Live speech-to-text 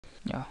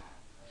Yeah,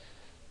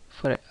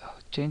 for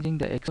changing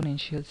the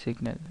exponential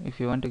signal, if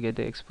you want to get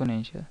the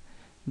exponential,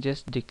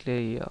 just declare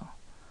here,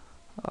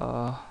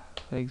 for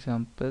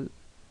example,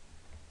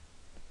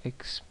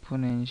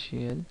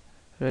 exponential.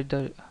 Write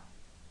the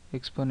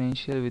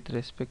exponential with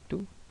respect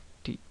to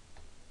t.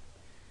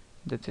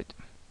 That's it.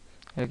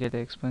 I'll get the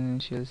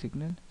exponential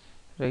signal.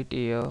 Write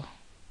here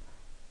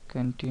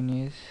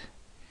continuous.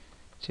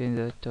 Change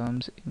the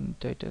terms in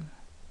title.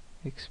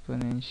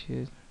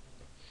 Exponential,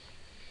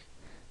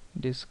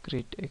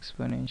 discrete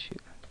exponential.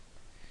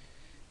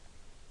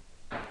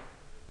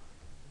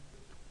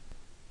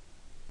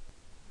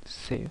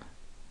 Save.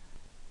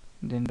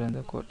 Then run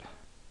the code.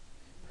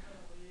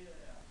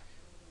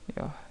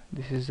 Yeah,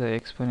 this is the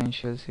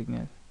exponential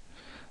signal.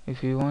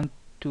 If you want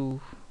to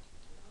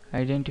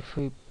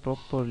identify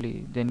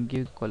properly, then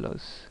give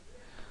colors.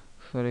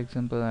 For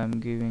example, I am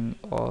giving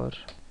or,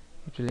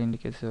 it will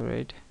indicate the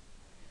red.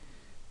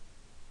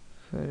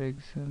 For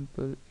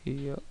example,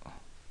 here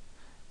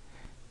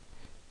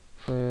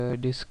for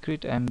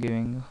discrete I am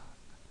giving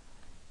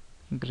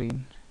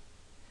green.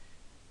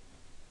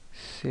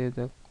 Save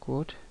the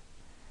code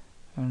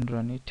and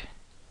run it.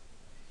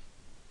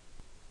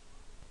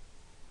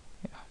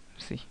 Yeah,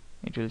 see,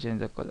 it will change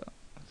the color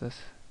of the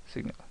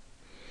signal.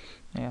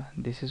 Yeah,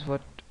 this is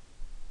what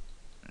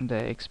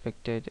the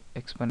expected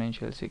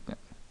exponential signal.